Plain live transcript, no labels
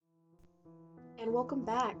and welcome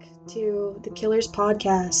back to the Killers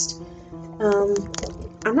Podcast.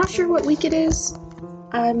 I'm not sure what week it is,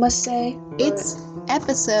 I must say. It's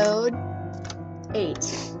episode 8.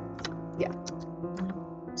 Yeah.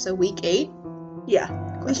 So week 8?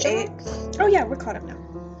 Yeah. Week 8. Oh yeah, we're caught up now.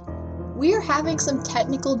 We are having some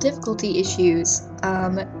technical difficulty issues.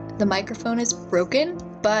 The microphone is broken,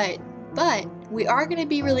 but we are going to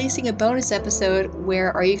be releasing a bonus episode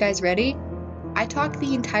where, are you guys ready? I talk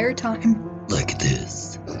the entire time like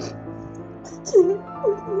this.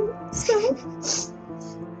 So,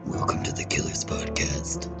 Welcome to the Killers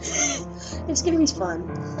Podcast. it's gonna be fun.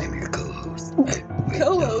 I'm your co-host.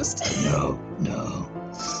 Co-host? No.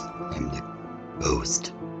 I'm the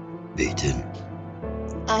host, Peyton.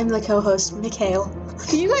 I'm the co-host, Mikhail.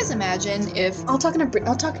 Can you guys imagine if... I'll talk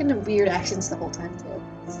in weird accents the whole time too.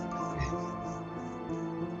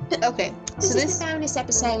 Okay, so this is the bonus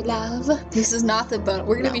episode, love. This is not the bonus.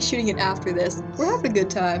 We're gonna be shooting it after this. We're having a good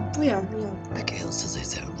time. Yeah. Mikhail says I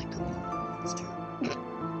sound like a monster.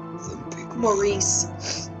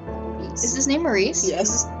 Maurice. Is his name Maurice?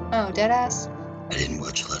 Yes. Oh, deadass. I didn't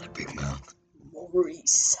watch a lot of Big Mouth.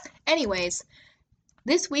 Maurice. Anyways,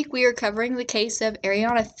 this week we are covering the case of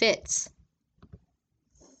Arianna Fitts.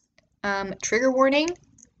 Trigger warning,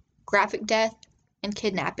 graphic death, and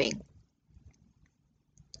kidnapping.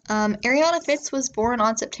 Arianna Fitts was born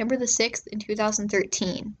on September the 6th in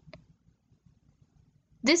 2013.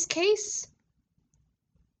 This case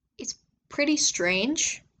is pretty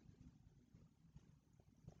strange.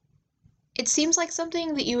 It seems like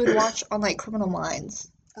something that you would watch on, like, Criminal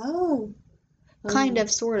Minds. Oh. Kind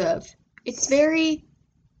of, sort of. It's very...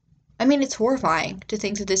 I mean, it's horrifying to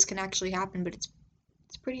think that this can actually happen, but it's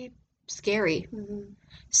pretty scary. Mm-hmm.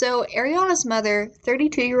 So, Arianna's mother,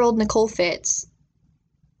 32-year-old Nicole Fitts...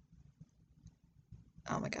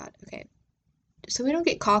 Oh my god, okay. So we don't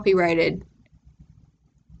get copyrighted.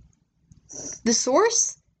 The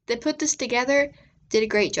source that put this together did a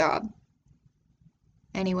great job.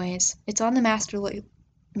 Anyways, it's on the Master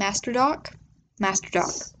Doc.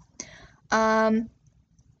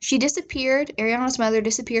 She disappeared, Arianna's mother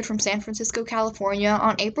disappeared from San Francisco, California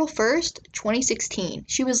on April 1st, 2016.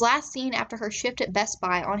 She was last seen after her shift at Best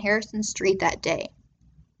Buy on Harrison Street that day.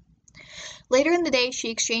 Later in the day, she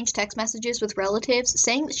exchanged text messages with relatives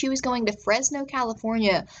saying that she was going to Fresno,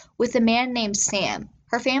 California with a man named Sam.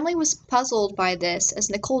 Her family was puzzled by this as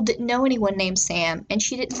Nicole didn't know anyone named Sam and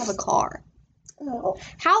she didn't have a car. Oh.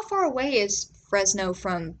 How far away is Fresno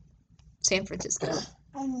from San Francisco?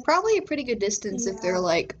 Probably a pretty good distance if they're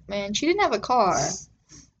like, man, she didn't have a car.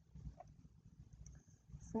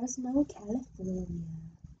 Fresno, California.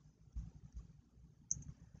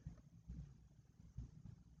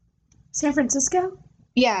 San Francisco?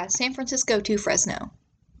 Yeah, San Francisco to Fresno.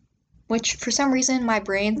 Which, for some reason, my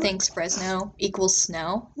brain thinks Fresno equals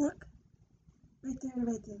snow. Look. Right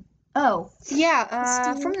there. Oh,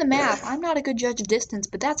 yeah, from the map, I'm not a good judge of distance,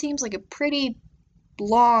 but that seems like a pretty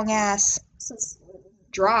long-ass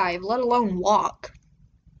drive, let alone walk.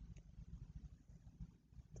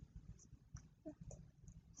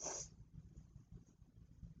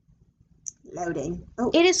 Loading.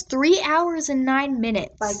 Oh. It is 3 hours and 9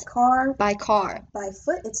 minutes. By car. By car. By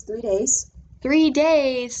foot, it's 3 days. 3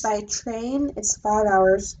 days. By train, it's 5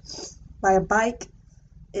 hours. By a bike,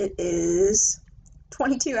 it is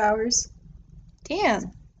 22 hours.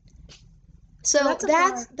 Damn. So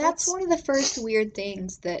that's one of the first weird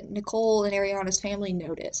things that Nicole and Arianna's family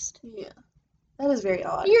noticed. Yeah. That is very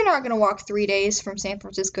odd. You're not going to walk 3 days from San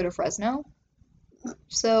Francisco to Fresno.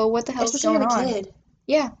 So what the hell's going on? Especially when a kid.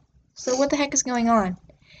 Yeah. So what the heck is going on?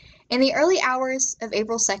 In the early hours of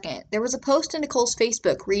April 2nd, there was a post on Nicole's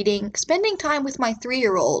Facebook reading, "Spending time with my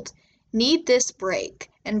 3-year-old. Need this break."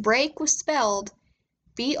 And break was spelled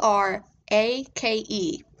Brake.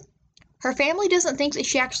 Her family doesn't think that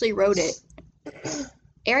she actually wrote it.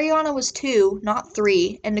 Arianna was 2, not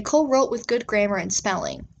 3, and Nicole wrote with good grammar and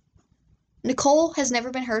spelling. Nicole has never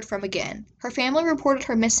been heard from again. Her family reported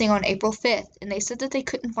her missing on April 5th, and they said that they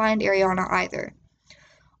couldn't find Arianna either.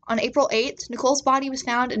 On April 8th, Nicole's body was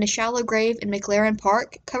found in a shallow grave in McLaren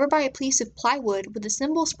Park, covered by a piece of plywood with a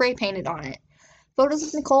symbol spray painted on it. Photos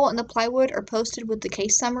of Nicole and the plywood are posted with the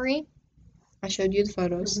case summary. I showed you the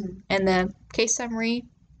photos. Mm-hmm. And the case summary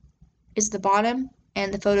is the bottom,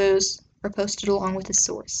 and the photos are posted along with the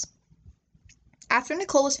source. After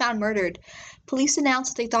Nicole was found murdered, police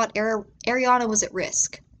announced that they thought Arianna was at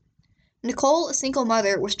risk. Nicole, a single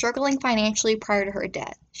mother, was struggling financially prior to her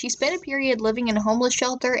death. She spent a period living in a homeless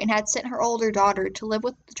shelter and had sent her older daughter to live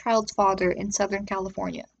with the child's father in Southern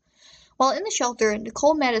California. While in the shelter,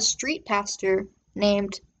 Nicole met a street pastor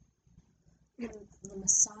named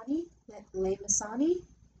Masani?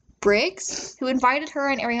 Briggs, who invited her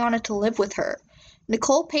and Arianna to live with her.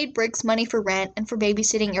 Nicole paid Briggs money for rent and for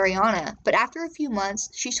babysitting Arianna, but after a few months,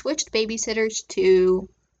 she switched babysitters to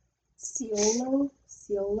Ciola?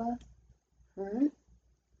 Her?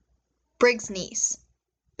 Briggs' niece.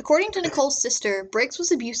 According to Nicole's sister, Briggs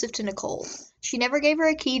was abusive to Nicole. She never gave her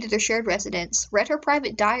a key to their shared residence, read her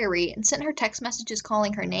private diary, and sent her text messages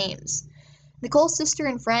calling her names. Nicole's sister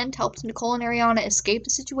and friend helped Nicole and Arianna escape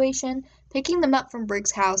the situation, picking them up from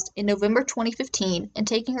Briggs' house in November 2015 and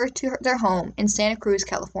taking her to their home in Santa Cruz,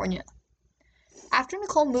 California. After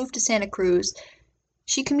Nicole moved to Santa Cruz,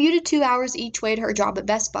 she commuted 2 hours each way to her job at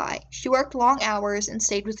Best Buy. She worked long hours and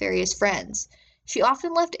stayed with various friends. She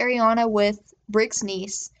often left Arianna with Briggs'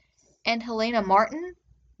 niece and Helena Martin,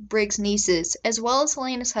 Briggs' nieces, as well as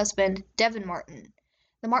Helena's husband, Devin Martin.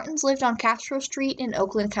 The Martins lived on Castro Street in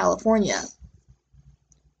Oakland, California.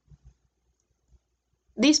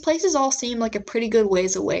 These places all seem like a pretty good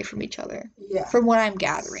ways away from each other, Yeah. from what I'm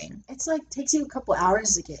gathering. It's like, takes you a couple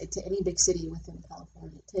hours to get to any big city within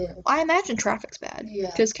California, too. I imagine traffic's bad.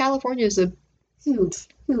 Yeah. Because California is a huge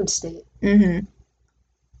state. Mm-hmm.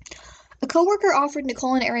 A coworker offered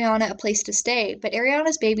Nicole and Arianna a place to stay, but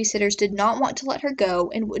Arianna's babysitters did not want to let her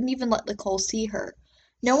go and wouldn't even let Nicole see her.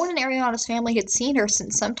 No one in Arianna's family had seen her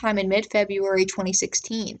since sometime in mid-February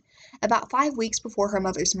 2016, about 5 weeks before her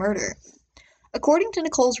mother's murder. According to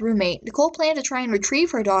Nicole's roommate, Nicole planned to try and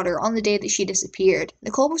retrieve her daughter on the day that she disappeared.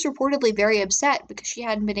 Nicole was reportedly very upset because she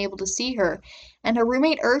hadn't been able to see her, and her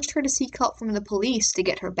roommate urged her to seek help from the police to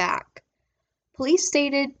get her back. Police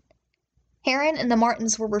stated Heron and the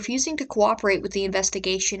Martins were refusing to cooperate with the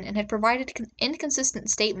investigation and had provided inconsistent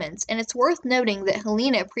statements, and it's worth noting that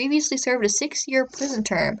Helena previously served a 6-year prison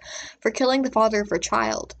term for killing the father of her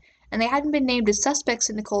child, and they hadn't been named as suspects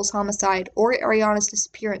in Nicole's homicide or Arianna's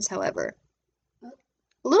disappearance, however.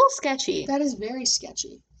 A little sketchy. That is very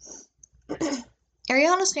sketchy.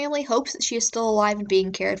 Arianna's family hopes that she is still alive and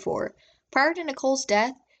being cared for. Prior to Nicole's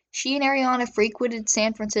death, she and Arianna frequented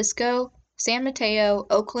San Francisco, San Mateo,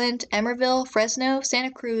 Oakland, Emerville, Fresno,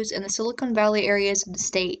 Santa Cruz, and the Silicon Valley areas of the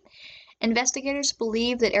state. Investigators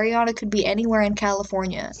believe that Arianna could be anywhere in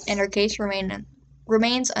California, and her case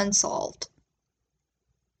remains unsolved.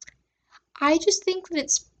 I just think that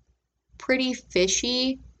it's pretty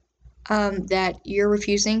fishy that you're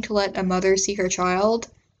refusing to let a mother see her child,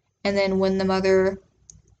 and then when the mother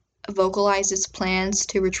vocalizes plans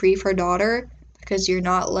to retrieve her daughter because you're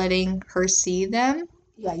not letting her see them,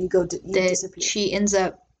 you disappear. She ends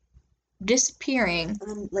up disappearing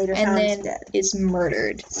and later and found then dead. Is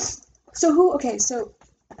murdered. So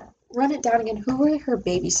run it down again. Who were her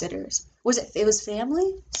babysitters? It was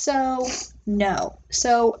family? So no.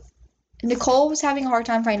 So Nicole was having a hard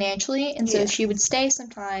time financially, and so she would stay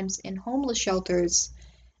sometimes in homeless shelters.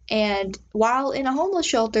 And while in a homeless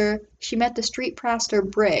shelter, she met the street pastor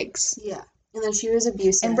Briggs. Yeah. And then she was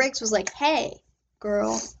abusive. And Briggs was like, "Hey,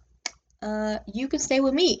 girl, you can stay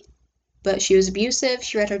with me." But she was abusive.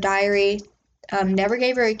 She read her diary, never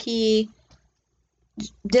gave her a key,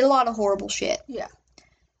 did a lot of horrible shit. Yeah.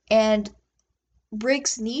 And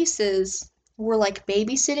Briggs' nieces were like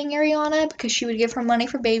babysitting Arianna because she would give her money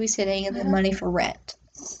for babysitting and then money for rent.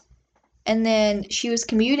 And then she was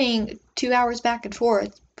commuting 2 hours back and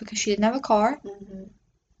forth because she didn't have a car. Mm-hmm.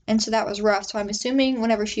 And so that was rough. So I'm assuming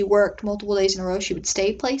whenever she worked multiple days in a row, she would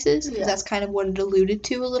stay places because that's kind of what it alluded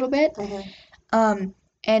to a little bit. Mm-hmm.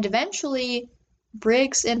 And eventually,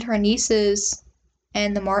 Briggs and her nieces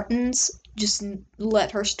and the Martins just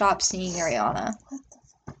let her stop seeing Arianna. What the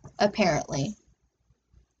fuck? Apparently.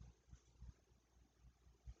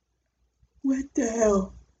 What the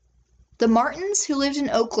hell? The Martins, who lived in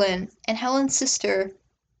Oakland, and Helen's sister,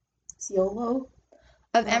 Ciolo?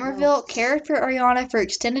 of Emerville, cared for Arianna for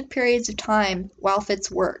extended periods of time while Fitts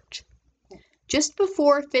worked. Just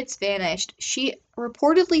before Fitts vanished, she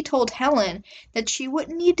reportedly told Helen that she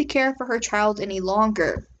wouldn't need to care for her child any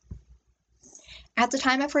longer. At the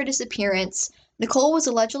time of her disappearance, Nicole was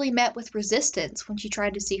allegedly met with resistance when she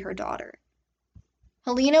tried to see her daughter.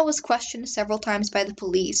 Helena was questioned several times by the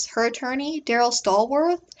police. Her attorney, Daryl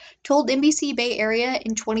Stallworth, told NBC Bay Area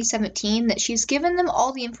in 2017 that she's given them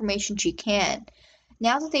all the information she can.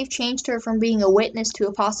 Now that they've changed her from being a witness to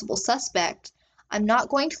a possible suspect, I'm not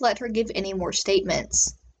going to let her give any more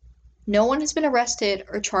statements. No one has been arrested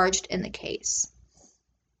or charged in the case.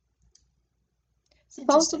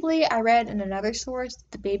 Supposedly, I read in another source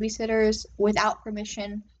that the babysitters, without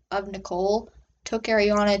permission of Nicole, took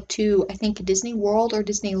Arianna to, I think, Disney World or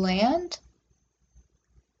Disneyland.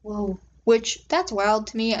 Whoa. Which, that's wild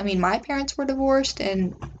to me. I mean, my parents were divorced,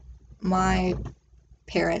 and my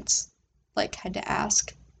parents, had to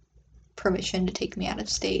ask permission to take me out of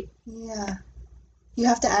state. Yeah. You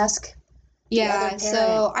have to ask the other Yeah, parent.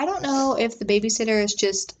 so I don't know if the babysitter is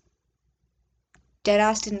just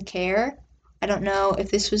deadass didn't care. I don't know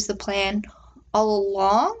if this was the plan all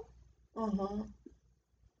along. Uh-huh.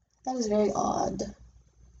 That is very odd.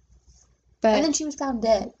 But And then she was found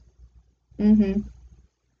dead. mm-hmm.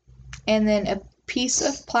 And then a piece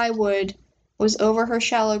of plywood was over her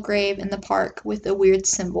shallow grave in the park with a weird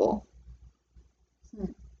symbol.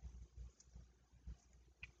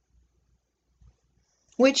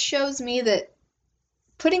 Which shows me that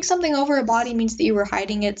putting something over a body means that you were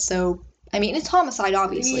hiding it, so I mean it's homicide,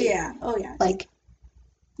 obviously. Yeah. Oh yeah. Like,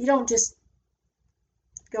 you don't just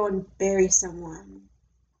go and bury someone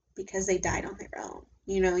because they died on their own.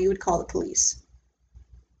 You know, you would call the police.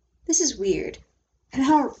 This is weird.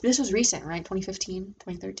 And this was recent, right? 2015,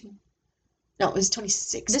 2013? No, it was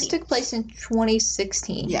 2016. this took place in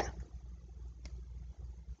 2016. Yeah.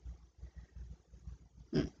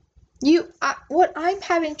 What I'm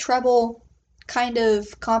having trouble kind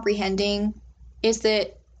of comprehending is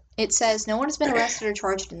that it says no one has been arrested or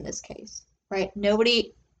charged in this case, right?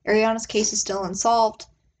 Ariana's case is still unsolved.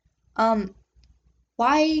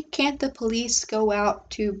 Why can't the police go out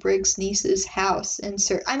to Briggs' niece's house and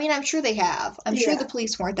search? I mean, I'm sure they have. I'm sure the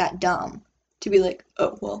police weren't that dumb to be like,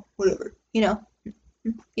 oh, well, whatever, you know?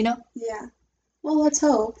 Yeah. Well, let's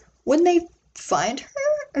hope. Wouldn't they find her?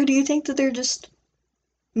 Or do you think that they're just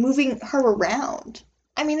moving her around?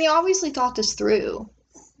 I mean, they obviously thought this through.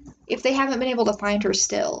 If they haven't been able to find her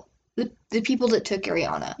still, the people that took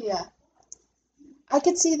Arianna. Yeah. I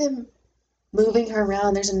could see them moving her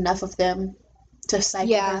around. There's enough of them to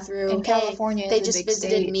cycle her through. And California they is just a big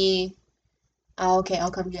visited state. me. Oh, okay,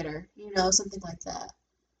 I'll come get her. You know, something like that.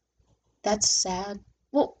 That's sad.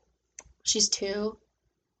 Well, she's 2,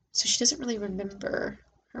 so she doesn't really remember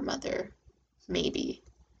her mother. Maybe.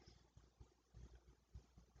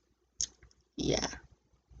 Yeah.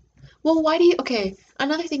 Well, okay,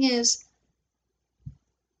 another thing is,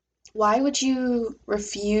 why would you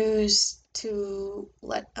refuse to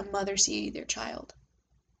let a mother see their child?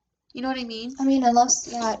 You know what I mean? I mean, unless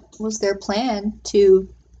that was their plan to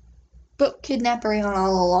kidnap Arianna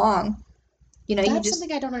all along. You know, That's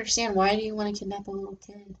something I don't understand. Why do you want to kidnap a little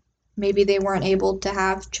kid? Maybe they weren't able to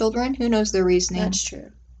have children. Who knows their reasoning? That's true.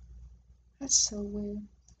 That's so weird.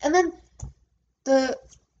 And then the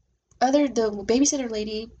babysitter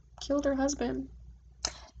lady killed her husband.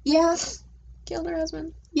 Yeah. Killed her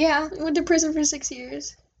husband. Yeah. Went to prison for 6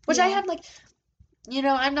 years. Which I have, like, you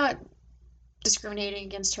know, I'm not discriminating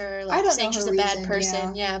against her, like, I don't saying know she's her a bad reason,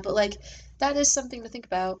 person. Yeah, but, like, that is something to think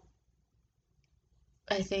about,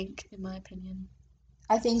 I think, in my opinion.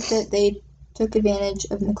 I think that they took advantage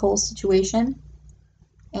of Nicole's situation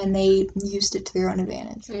and they used it to their own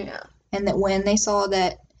advantage. Yeah. And that when they saw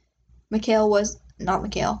that when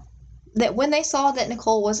they saw that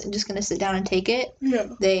Nicole wasn't just going to sit down and take it,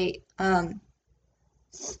 they,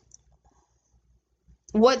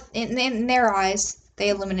 in their eyes, they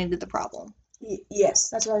eliminated the problem. Yes,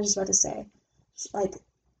 that's what I was just about to say. Like,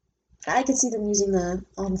 I could see them using the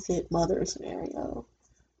unfit mother scenario.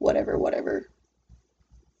 Whatever.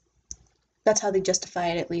 That's how they justify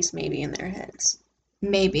it, at least maybe in their heads.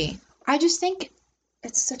 Maybe. I just think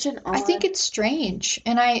it's such an odd... I think it's strange,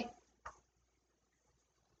 and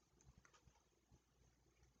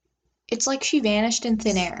it's like she vanished in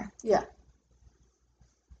thin air. Yeah.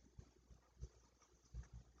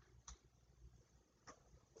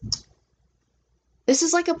 This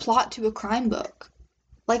is like a plot to a crime book.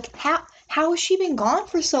 Like, how has she been gone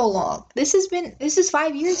for so long? This is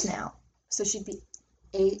 5 years now. So she'd be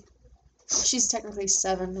 8. She's technically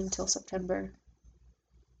 7 until September.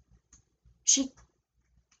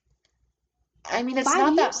 I mean, it's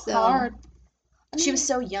not that hard. She was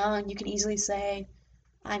so young, you could easily say,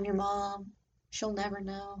 I'm your mom. She'll never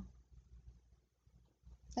know.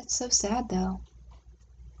 That's so sad, though.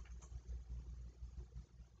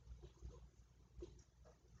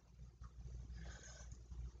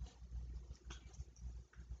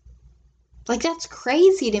 Like, that's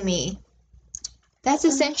crazy to me. That's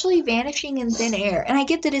essentially vanishing in thin air. And I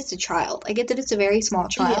get that it's a child. I get that it's a very small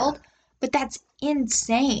child. Yeah. But that's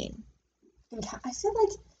insane. I feel like...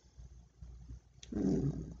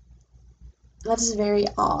 that is very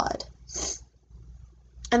odd.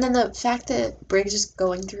 And then the fact that Briggs is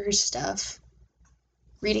going through her stuff,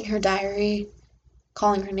 reading her diary,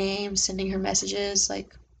 calling her name, sending her messages,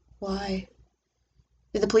 like, why?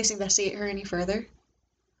 Did the police investigate her any further?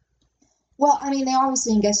 Well, I mean, they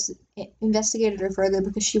obviously investigated her further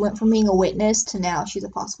because she went from being a witness to now she's a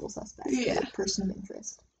possible suspect. Yeah. A person of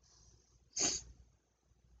interest.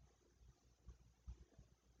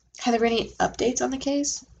 Have there been any updates on the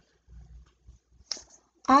case?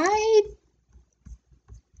 I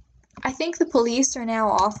think the police are now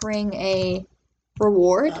offering a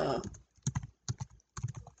reward.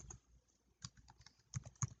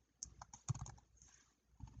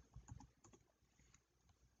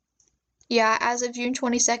 Yeah, as of June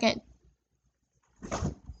 22nd,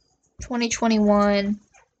 2021.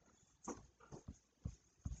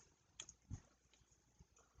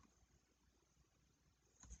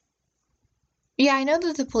 Yeah, I know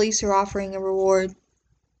that the police are offering a reward.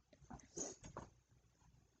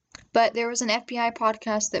 But there was an FBI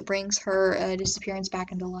podcast that brings her disappearance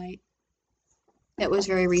back into light. That was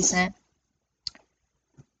very recent.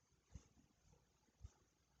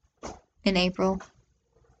 In April.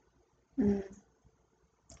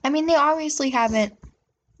 I mean, they obviously haven't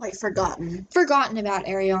forgotten about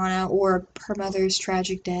Arianna or her mother's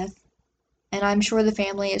tragic death. And I'm sure the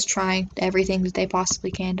family is trying everything that they possibly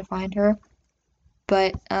can to find her.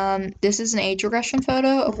 But this is an age regression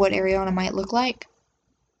photo of what Arianna might look like.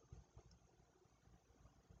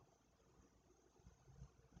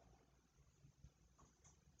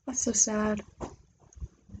 That's so sad.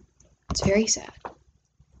 It's very sad.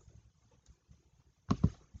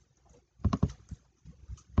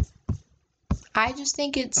 I just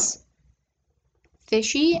think it's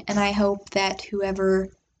fishy, and I hope that whoever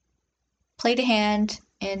played a hand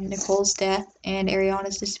in Nicole's death and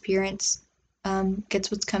Arianna's disappearance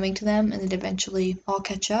gets what's coming to them, and then eventually all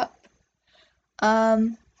catch up.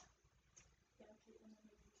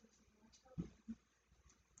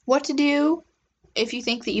 What to do if you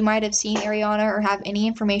think that you might have seen Arianna or have any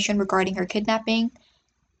information regarding her kidnapping.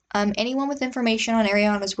 Anyone with information on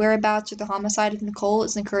Arianna's whereabouts or the homicide of Nicole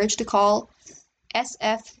is encouraged to call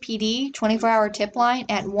SFPD 24-hour tip line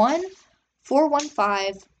at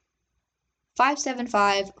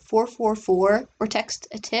 1-415-575-444 or text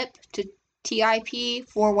a tip to TIP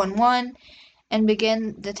 411 and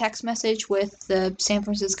begin the text message with the San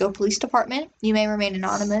Francisco Police Department. You may remain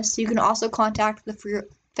anonymous. You can also contact the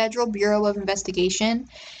Federal Bureau of Investigation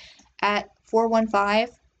at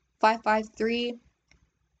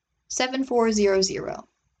 415-553-7400.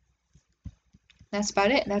 That's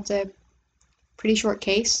about it. That's a pretty short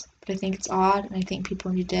case, but I think it's odd, and I think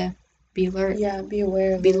people need to be alert. Yeah, be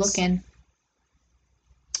aware of Be this. looking.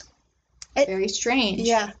 Very strange.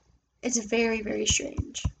 Yeah, it's very, very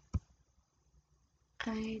strange.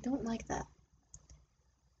 I don't like that.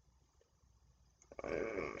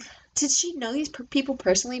 Did she know these people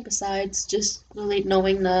personally besides just Lily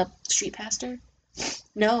knowing the street pastor?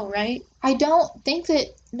 No, right? I don't think that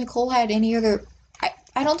Nicole had any other...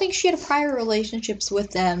 I don't think she had prior relationships with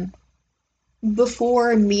them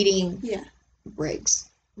before meeting Briggs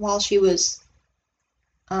while she was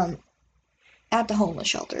at the homeless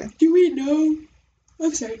shelter. Do we know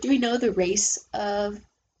the race of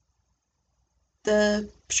the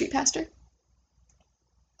street pastor?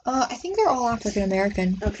 I think they're all African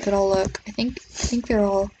American. Okay. Good old look. I think they're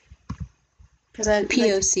all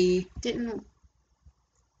POC. Didn't.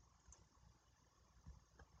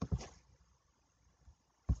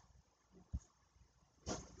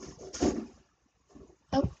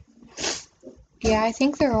 Oh. Yeah, I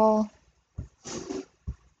think they're all.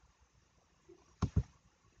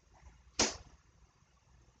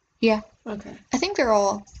 Yeah. Okay. I think they're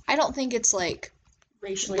all. I don't think it's like.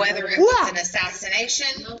 Racially. Whether it was an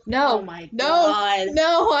assassination. No. Oh my God.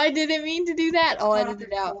 No, I didn't mean to do that. I'll edit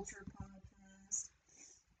it out.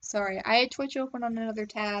 Sorry, I had Twitch open on another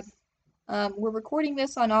tab. We're recording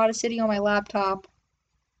this on Audacity on my laptop.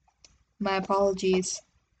 My apologies.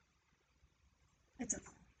 It's okay.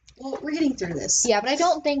 Well, we're getting through this. Yeah, but I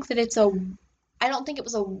don't think that it's a. I don't think it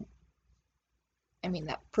was a. I mean,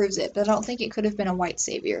 that proves it, but I don't think it could have been a white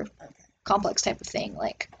savior. Okay. Complex type of thing.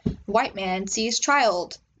 Like, white man sees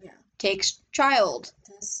child. Yeah. Takes child.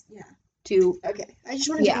 Yeah. To. Okay. I just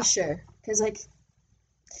wanted to be sure. Because, like,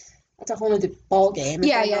 that's a whole other ball game.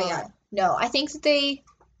 Yeah. No, I think that they.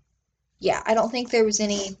 Yeah, I don't think there was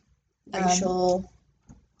any. Racial.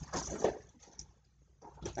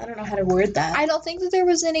 I don't know how to word that. I don't think that there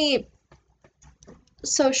was any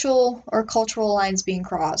social or cultural lines being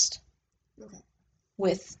crossed. Okay.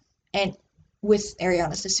 With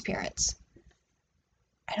Arianna's disappearance.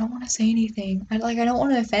 I don't want to say anything. I don't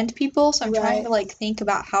want to offend people, so I'm trying to think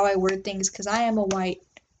about how I word things because I am a white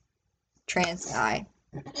trans guy,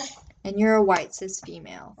 and you're a white cis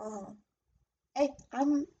female. Hey,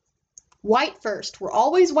 I'm white first. We're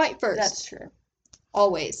always white first. That's true.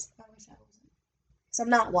 Always. So I'm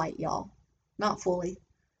not white, y'all. Not fully.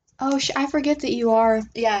 Oh, I forget that you are.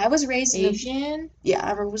 Yeah, I was raised Asian.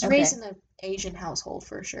 I was raised in an Asian household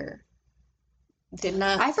for sure. did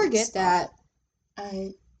not. I forget stop. that.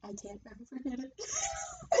 I can't ever forget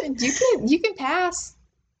it. You can pass.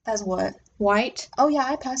 As what? White. Oh yeah,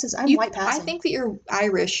 I passes. I'm white passing. I think that you're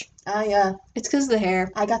Irish. Oh yeah. It's because of the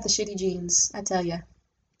hair. I got the shitty genes. I tell ya.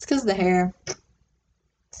 It's because of the hair.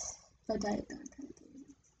 I dyed dark.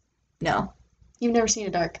 No. You've never seen a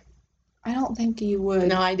dark. I don't think you would.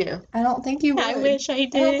 No, I do. I don't think you would. I wish I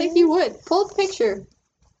did. I don't think you would. Pull up a picture.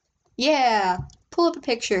 Yeah. Pull up a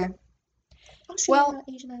picture. I'll show you how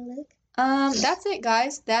Asian I look. That's it,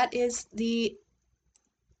 guys. That is the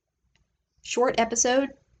short episode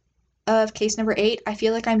of case number 8. I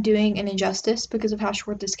feel like I'm doing an injustice because of how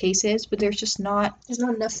short this case is, but there's not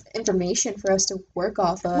enough information for us to work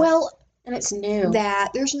off of. Well, and it's new.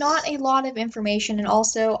 There's not a lot of information, and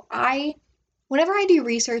also whenever I do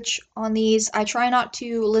research on these, I try not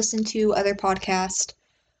to listen to other podcasts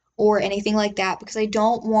or anything like that because I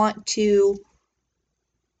don't want to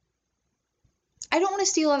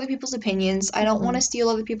steal other people's opinions. I don't want to steal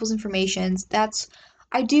other people's information.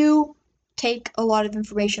 I do take a lot of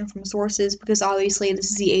information from sources because obviously this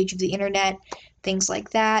is the age of the internet, things like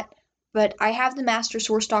that. But I have the master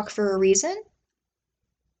source doc for a reason.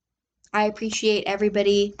 I appreciate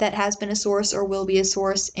everybody that has been a source or will be a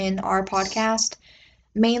source in our podcast.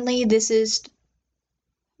 Mainly, this is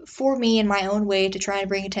for me in my own way to try and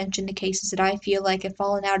bring attention to cases that I feel like have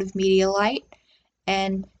fallen out of media light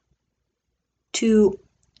and to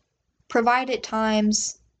provide at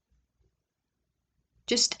times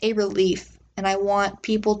just a relief. And I want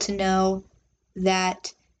people to know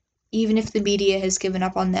that even if the media has given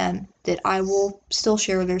up on them, that I will still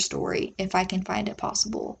share their story if I can find it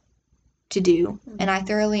possible to do. And I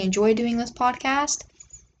thoroughly enjoy doing this podcast,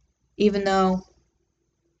 even though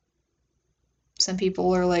some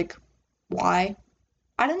people are like, why?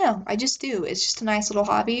 I don't know. I just do. It's just a nice little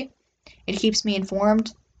hobby. It keeps me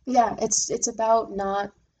informed. Yeah, it's about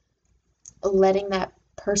not letting that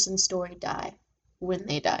person's story die when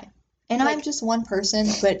they die. And I'm just one person,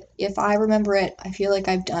 but if I remember it, I feel like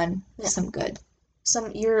I've done some good.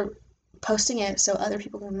 You're posting it so other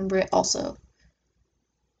people can remember it also.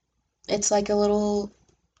 It's like a little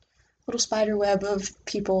spider web of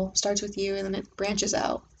people. Starts with you and then it branches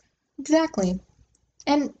out. Exactly.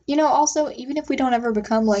 And, also, even if we don't ever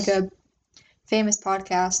become like a famous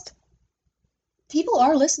podcast, people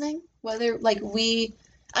are listening. Whether, we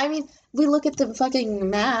look at the fucking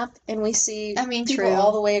map and we see people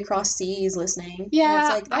all the way across seas listening.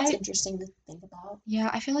 Yeah. And it's that's interesting to think about. Yeah,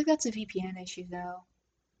 I feel like that's a VPN issue, though.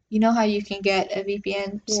 You know how you can get a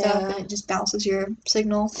VPN stuff and it just bounces your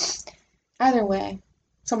signal? Either way,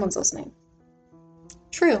 someone's listening.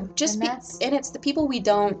 True. And it's the people we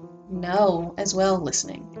don't know as well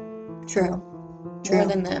listening. True. More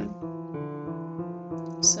than them.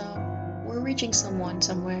 So, we're reaching someone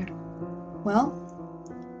somewhere. Well,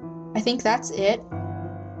 I think that's it.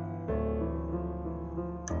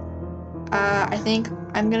 I think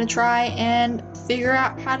I'm gonna try and figure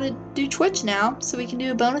out how to do Twitch now so we can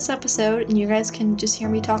do a bonus episode and you guys can just hear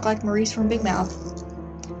me talk like Maurice from Big Mouth.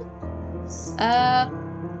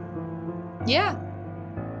 Yeah.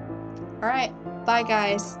 Alright. Bye,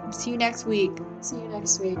 guys. See you next week.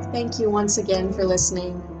 Thank you once again for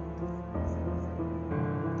listening.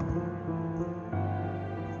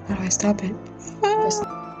 How do I stop it?